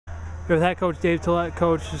You're with head coach Dave Tollet.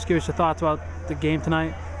 Coach, just give us your thoughts about the game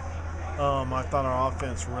tonight. I thought our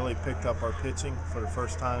offense really picked up our pitching for the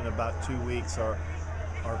first time in about 2 weeks. Our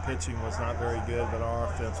pitching was not very good, but our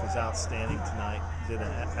offense was outstanding tonight. Did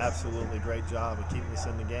an absolutely great job of keeping us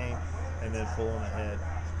in the game and then pulling ahead.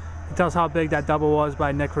 Tell us how big that double was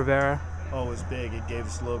by Nick Rivera. Oh, it was big. It gave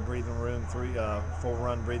us a little breathing room,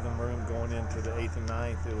 full-run breathing room going into the 8th and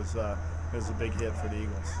 9th. It was a big hit for the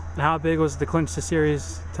Eagles. And how big was the clinch the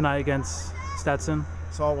series tonight against Stetson?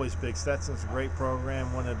 It's always big. Stetson's a great program,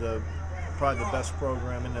 probably the best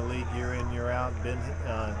program in the league year in, year out. Been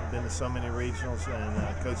to so many regionals,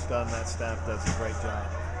 and Coach Dunn and that staff does a great job.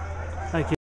 Thank you.